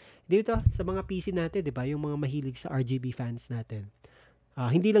lighting. Dito sa mga PC natin, 'di ba, yung mga mahilig sa RGB fans natin.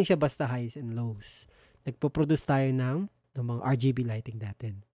 Hindi lang siya basta highs and lows. Nagpo-produce tayo ng mga RGB lighting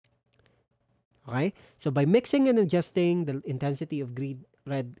natin. Okay? So by mixing and adjusting the intensity of green,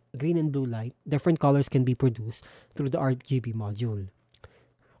 red, green and blue light, different colors can be produced through the RGB module.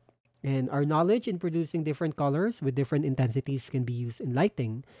 And our knowledge in producing different colors with different intensities can be used in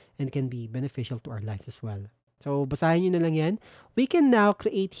lighting and can be beneficial to our lives as well. So, basahin nyo na lang yan. We can now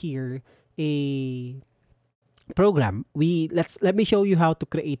create here a program. Let me show you how to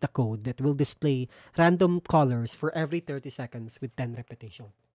create a code that will display random colors for every 30 seconds with 10 repetition.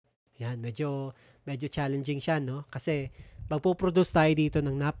 Yan, medyo challenging siya, no? Kasi magpo-produce tayo dito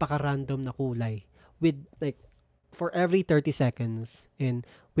ng napaka-random na kulay with for every 30 seconds and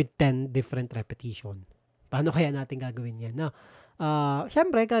with 10 different repetition. Paano kaya natin gagawin yan? No?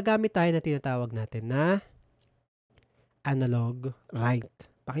 Siyempre, gagamit tayo na tinatawag natin na analog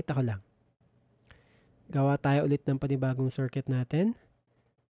write. Pakita ko lang. Gawa tayo ulit ng panibagong circuit natin.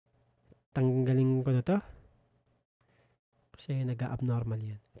 Tanggalin ko na to. Kasi nag-abnormal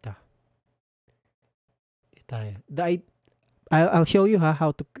yan. Ito. Ito tayo. I'll show you how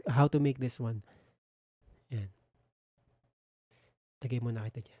to make this one. Yan. Lagay mo na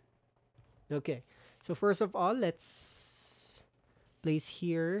kita dyan. Okay. So first of all, let's place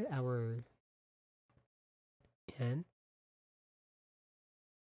here our yan.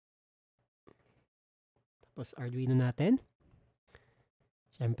 Tapos Arduino natin.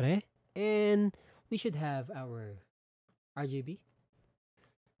 Siyempre. And we should have our RGB.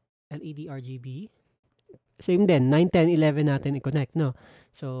 LED RGB. Same din. 9, 10, 11 natin i-connect, no?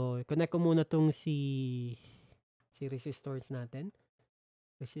 So, i-connect ko muna tong si resistors natin.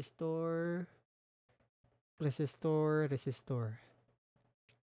 Resistor.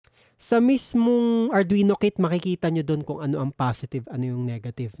 Sa mismong Arduino kit, makikita nyo doon kung ano ang positive, ano yung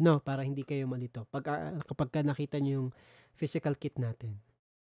negative, no? Para hindi kayo malito. Kapag nakita nyo yung physical kit natin.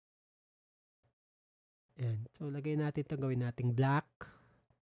 Ayan. So, lagay natin ito. Gawin nating black.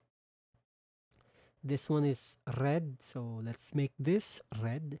 This one is red. So, let's make this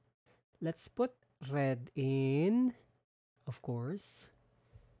red. Let's put red in, of course,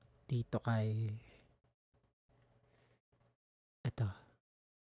 dito kay ito.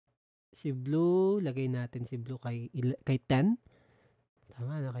 Si blue, lagay natin si blue kay 10.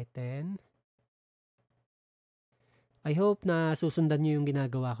 Tama na, kay 10. I hope na susundan nyo yung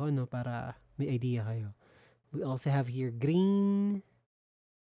ginagawa ko, no? Para may idea kayo. We also have here green.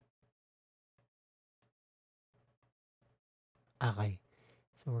 Okay.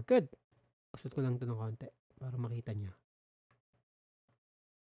 So, we're good. Usot ko lang ito ng konti para makita nyo.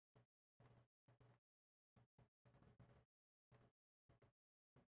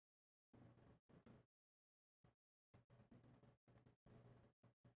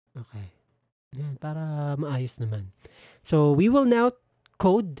 Okay. Yan, para maayos naman. So, we will now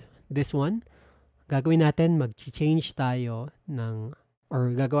code this one. Gagawin natin, mag-change tayo ng,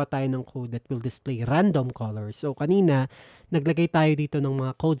 or gagawa tayo ng code that will display random colors. So, kanina, naglagay tayo dito ng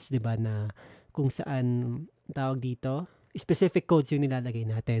mga codes, di ba, na kung saan tawag dito, specific codes yung nilalagay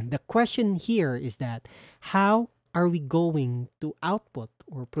natin. The question here is that, how are we going to output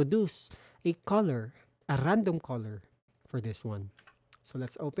or produce a color, a random color for this one? So,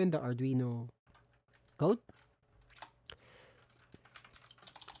 let's open the Arduino code.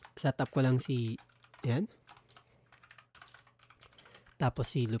 Setup ko lang si, yan.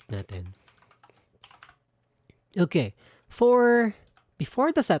 Tapos si loop natin. Okay. Before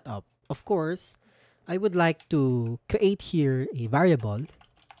the setup, of course, I would like to create here a variable.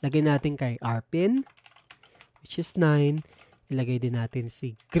 Lagay natin kay rpin, which is 9. Ilagay din natin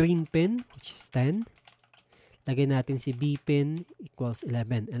si green pin, which is 10. Lagay natin si B pin equals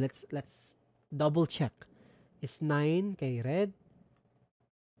 11. And let's double check. Is 9 kay red?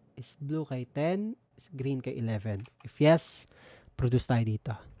 Is blue kay 10? Is green kay 11? If yes, produce tayo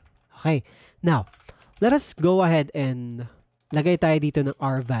dito. Okay. Now, let us go ahead and lagay tayo dito ng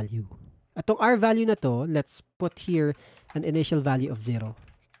R value. At tong R value na to, let's put here an initial value of 0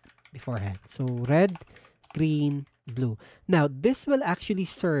 beforehand. So, red, green, blue. Now, this will actually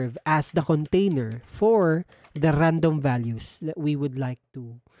serve as the container for the random values that we would like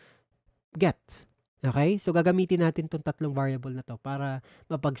to get. Okay? So, gagamitin natin itong tatlong variable na to para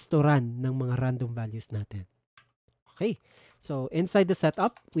mapag-storan ng mga random values natin. Okay. So, inside the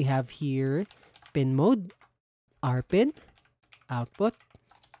setup, we have here pin mode, rpin, output,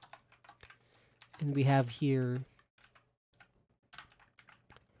 and we have here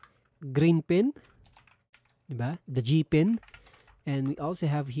green pin, diba? The G pin, and we also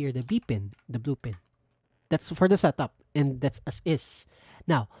have here the B pin, the blue pin. That's for the setup, and that's as is.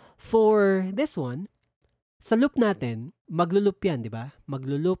 Now, for this one, sa loop natin, maglo-loop yan, di ba?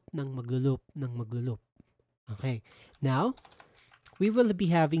 Maglo-loop ng maglo-loop ng maglo-loop. Okay. Now, we will be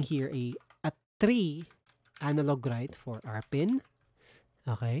having here a 3 analog write for R pin.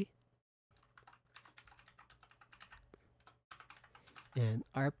 Okay. And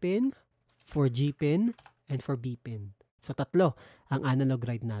R pin, for G pin, and for B pin. So, tatlo ang analog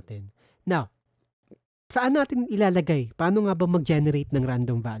write natin. Now, saan natin ilalagay? Paano nga ba mag-generate ng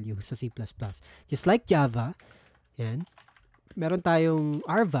random value sa C++? Just like Java, yan, meron tayong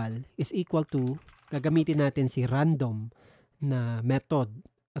rval is equal to, gagamitin natin si random na method.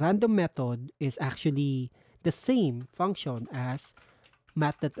 Random method is actually the same function as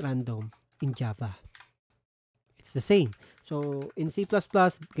math.random in Java. It's the same. So, in C++,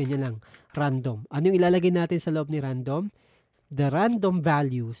 ganyan lang, random. Ano yung ilalagay natin sa loob ni random? The random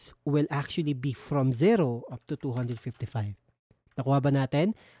values will actually be from 0 up to 255. Nakuha ba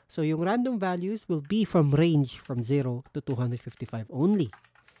natin? So, yung random values will be from range from 0 to 255 only.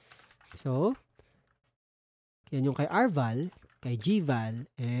 So, Yan yung kay rval, kay gval,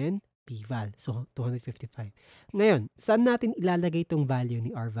 and pval. So, 255. Ngayon, saan natin ilalagay itong value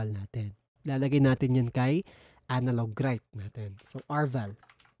ni rval natin? Ilalagay natin yan kay analog write natin. So, rval.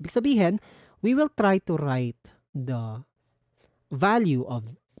 Ibig sabihin, we will try to write the value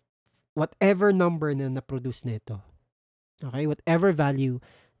of whatever number na na-produce nito. Okay? Whatever value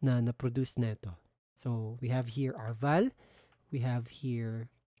na na-produce nito. So, we have here rval. We have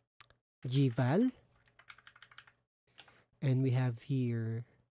here gval. And we have here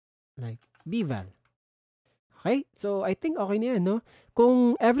like bval. Okay? So, I think okay na yan, no?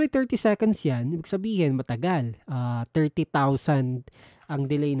 Kung every 30 seconds yan, ibig sabihin, matagal. 30,000 ang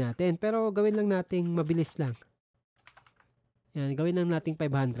delay natin. Pero gawin lang nating mabilis lang. Yan, gawin lang nating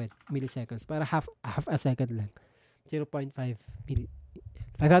 500 milliseconds para half a second lang. 0.5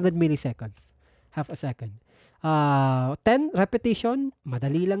 500 milliseconds. Half a second. 10 repetition.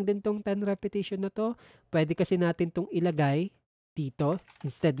 Madali lang din tong 10 repetition na to. Pwede kasi natin tong ilagay dito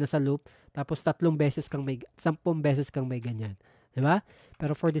instead na sa loop. Tapos 10 beses kang may ganyan. Diba?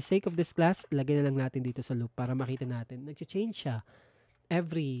 Pero for the sake of this class, ilagay na lang natin dito sa loop para makita natin. Nag-change siya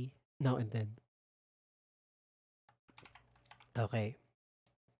every now and then. Okay.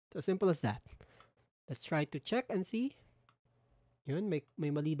 So simple as that. Let's try to check and see. Yun,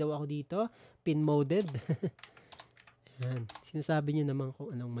 may mali daw ako dito. Pin moded. Yan. Sinasabi niya naman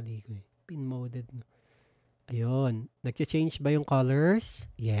kung anong mali ko eh. Pin moded. Ayun. Nag-change ba yung colors?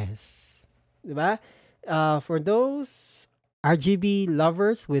 Yes. Diba? For those RGB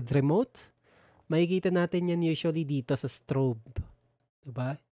lovers with remote, makikita natin yan usually dito sa strobe.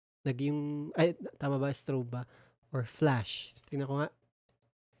 Diba? Tama ba? Strobe ba? Or flash. Tingnan ko nga.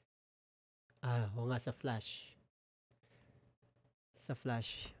 Oo nga, sa flash. Sa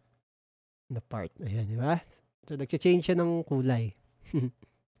flash na part. Ayan, di ba? So, nag-change siya ng kulay.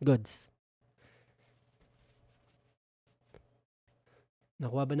 Goods.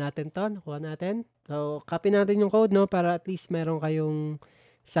 Nakuha ba natin to? Nakuha natin? So, copy natin yung code, no? Para at least meron kayong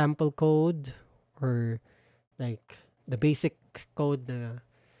sample code or like the basic code na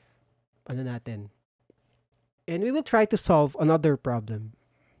ano natin. And we will try to solve another problem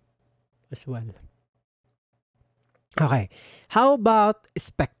as well. Okay. How about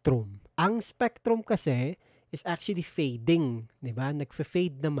spectrum? Ang spectrum kasi is actually fading. Diba?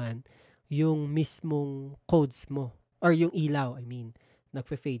 Nagfa-fade naman yung mismong codes mo. Or yung ilaw, I mean.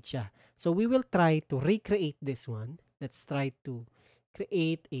 Nagfa-fade siya. So, we will try to recreate this one. Let's try to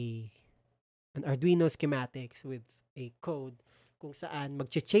create an Arduino schematics with a code kung saan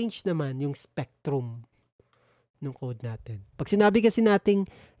mag-change naman yung spectrum ng code natin. Pag sinabi kasi nating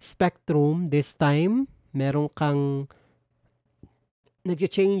spectrum, this time, meron kang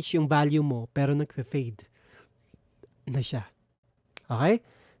nag-change yung value mo pero nag-fade na siya. Okay?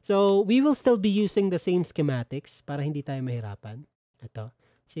 So, we will still be using the same schematics para hindi tayo mahirapan. Ito,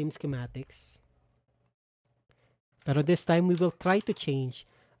 same schematics. Pero this time, we will try to change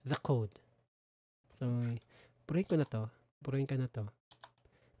the code. So, puruin ko na to. Puruin ka na to.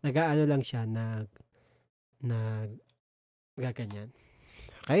 Nag-aano lang siya, gaganyan.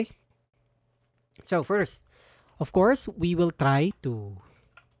 Okay? So, first, of course, we will try to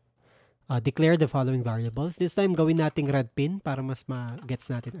declare the following variables. This time, gawin nating red pin para mas ma-gets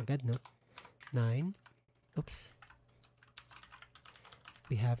natin agad, no? 9. Oops.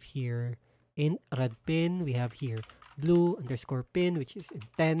 We have here int red pin. We have here blue underscore pin, which is in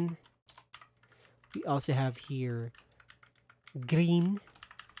 10. We also have here green.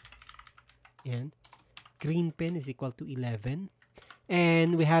 And green pin is equal to 11.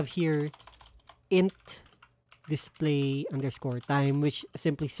 And we have here int display underscore time, which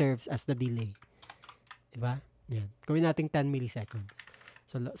simply serves as the delay. Diba? Yan. Gawin natin 10 milliseconds.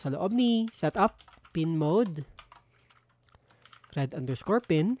 So, sa loob ni setup, pin mode, red underscore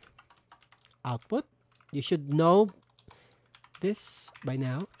pin, output. You should know this by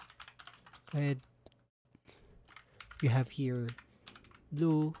now. Red. You have here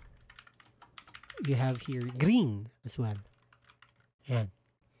blue. You have here green as well. Yan.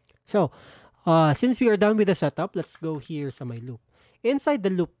 So, since we are done with the setup, let's go here sa my loop. Inside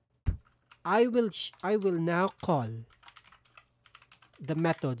the loop, I will now call the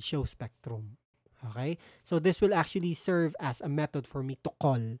method show spectrum. Okay? So, this will actually serve as a method for me to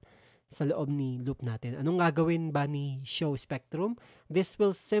call sa loob ni loop natin. Anong gagawin ba ni show spectrum? This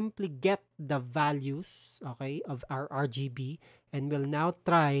will simply get the values, okay, of our RGB and will now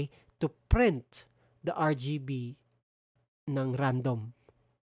try to print the RGB ng random.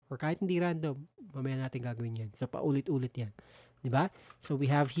 Or kahit hindi random, mamaya natin gagawin yan. So, paulit-ulit yan. Diba? So, we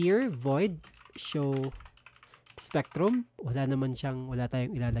have here void show spectrum. Wala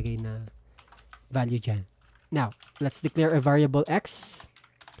tayong ilalagay na value dyan. Now, let's declare a variable x.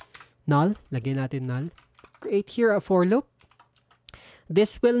 Null. Lagyan natin null. Create here a for loop.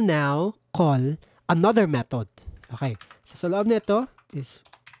 This will now call another method. Okay. So, sa loob nito is,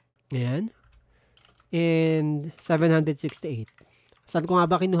 ayan, and 768. Saan ko nga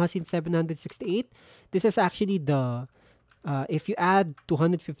ba kinuha sin 768? This is actually the, if you add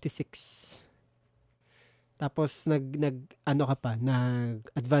 256, tapos ano ka pa,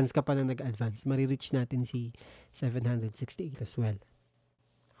 nag-advance ka pa na nag-advance, marireach natin si 768 as well.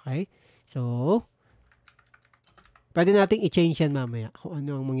 Okay? So, pwede nating i-change yan mamaya kung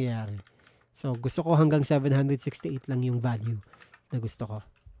ano ang mangyayari. So, gusto ko hanggang 768 lang yung value na gusto ko.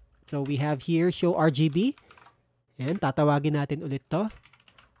 So, we have here show RGB. Ayan, tatawagin natin ulit to.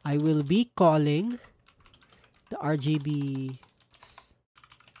 I will be calling the RGB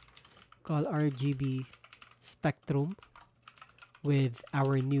spectrum with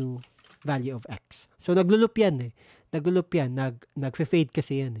our new value of x. So, naglulup yan eh. Naglulup yan. Nag-fade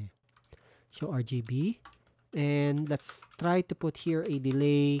kasi yan eh. Show RGB. And let's try to put here a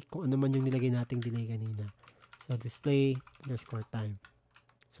delay kung ano man yung nilagay nating delay kanina. So, display underscore time.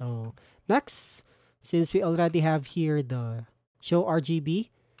 So, next, since we already have here the show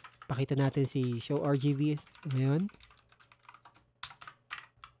RGB, pakita natin si show RGB ngayon.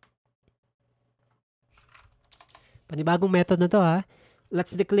 Panibagong method na to ha.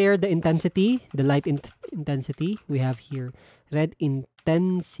 Let's declare the intensity, the light intensity. We have here red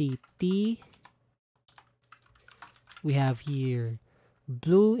intensity. We have here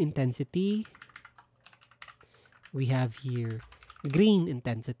blue intensity. We have here green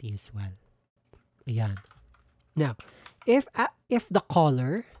intensity as well. Ayan. Now, if the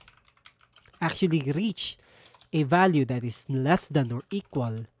color actually reach a value that is less than or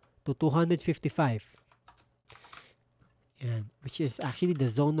equal to 255, ayan, which is actually the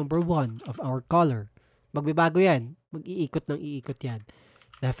zone number 1 of our color, magbibago yan. Mag-iikot ng iikot yan.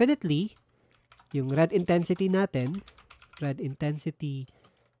 Definitely, yung red intensity natin, red intensity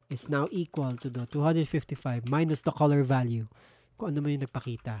is now equal to the 255 minus the color value. Kung ano man yung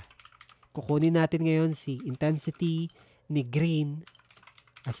nagpakita. Kukunin natin ngayon si intensity ni green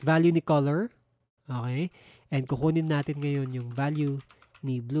as value ni color. Okay? And kukunin natin ngayon yung value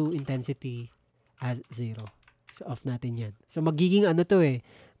ni blue intensity as 0. So, off natin yan. So, magiging ano to eh.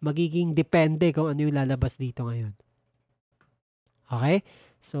 Magiging depende kung ano yung lalabas dito ngayon. Okay?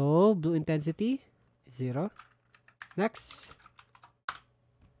 So, blue intensity, 0. Next,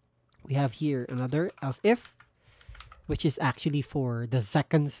 we have here another else if, which is actually for the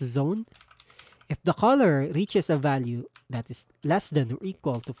second zone. If the color reaches a value that is less than or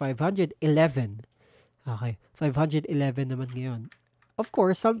equal to 511, okay, 511 naman ngayon, of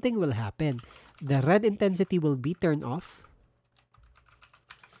course, something will happen. The red intensity will be turned off.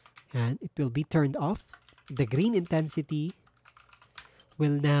 And it will be turned off. The green intensity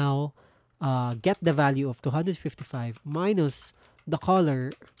will now get the value of 255 minus the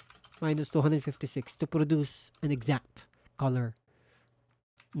color minus 256 to produce an exact color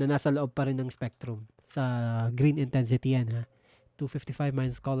na nasa loob pa rin ng spectrum. Sa green intensity yan ha. 255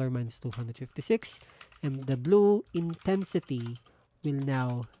 minus color minus 256. And the blue intensity will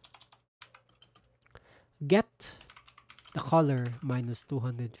now get the color minus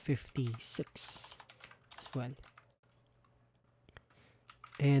 256 as well.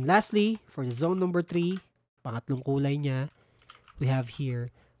 And lastly, for the zone number 3, pangatlong kulay niya, we have here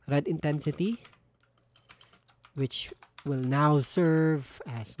red intensity, which will now serve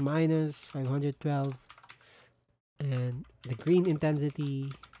as minus 512. And the green intensity,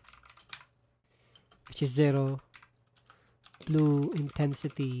 which is 0. Blue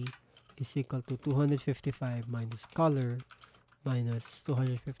intensity is equal to 255 minus color minus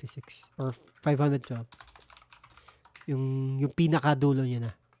 256 or 512. Yung pinakadulo niya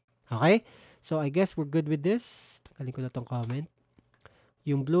na. Okay? So, I guess we're good with this. Tanggalin ko na tong comment.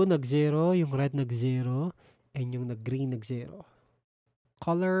 Yung blue nag-0, yung red nag-0, and yung nag-green nag-0.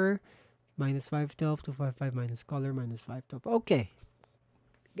 Color, minus 512, 255 minus color, minus 512. Okay.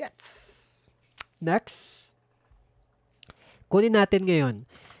 Gets. Next. Kunin natin ngayon.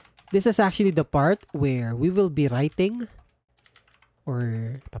 This is actually the part where we will be writing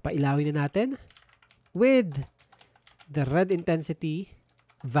or papailawin na natin with the red intensity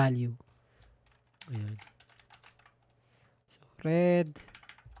value. Ayan. So, red,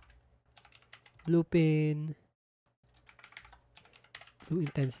 blue pin, blue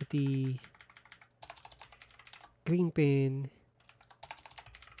intensity, green pin,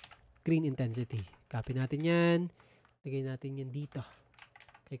 green intensity. Copy natin yan. Lagay natin yan dito.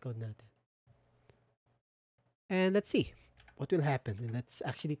 Kay code natin. And let's see what will happen. And let's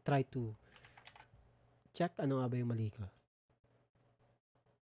actually try to check ano nga ba yung mali ko.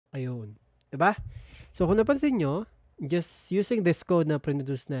 Ayun. Diba? So, kung napansin nyo, just using this code na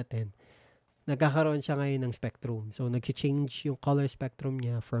produce natin, nagkakaroon siya ngayon ng spectrum. So, nag-change yung color spectrum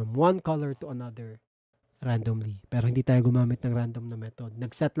niya from one color to another randomly. Pero hindi tayo gumamit ng random na method.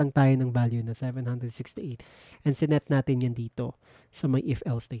 Nag-set lang tayo ng value na 768 and sinet natin yan dito sa may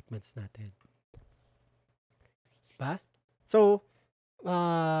if-else statements natin. Diba? So,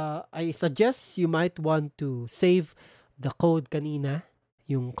 I suggest you might want to save the code kanina,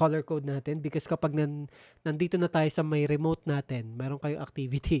 yung color code natin, because kapag nandito na tayo sa may remote natin, meron kayong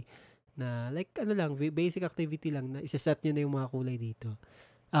activity na like ano lang, basic activity lang na isa-set nyo na yung mga kulay dito.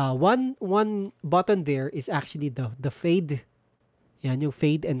 One button there is actually the fade. Yan, yung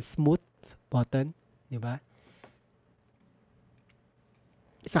fade and smooth button. Diba?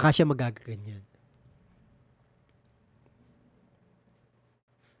 Saka siya magaganyan.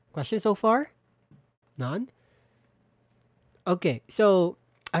 Question so far? None? Okay, so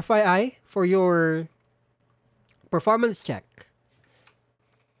FYI, for your performance check,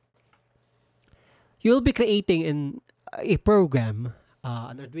 you'll be creating a program,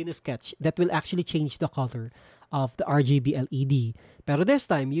 an Arduino sketch, that will actually change the color of the RGB LED. Pero this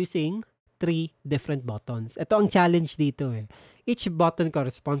time, using 3 different buttons. Ito ang challenge dito eh. Each button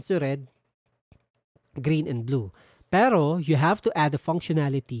corresponds to red, green, and blue. Pero, you have to add a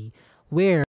functionality where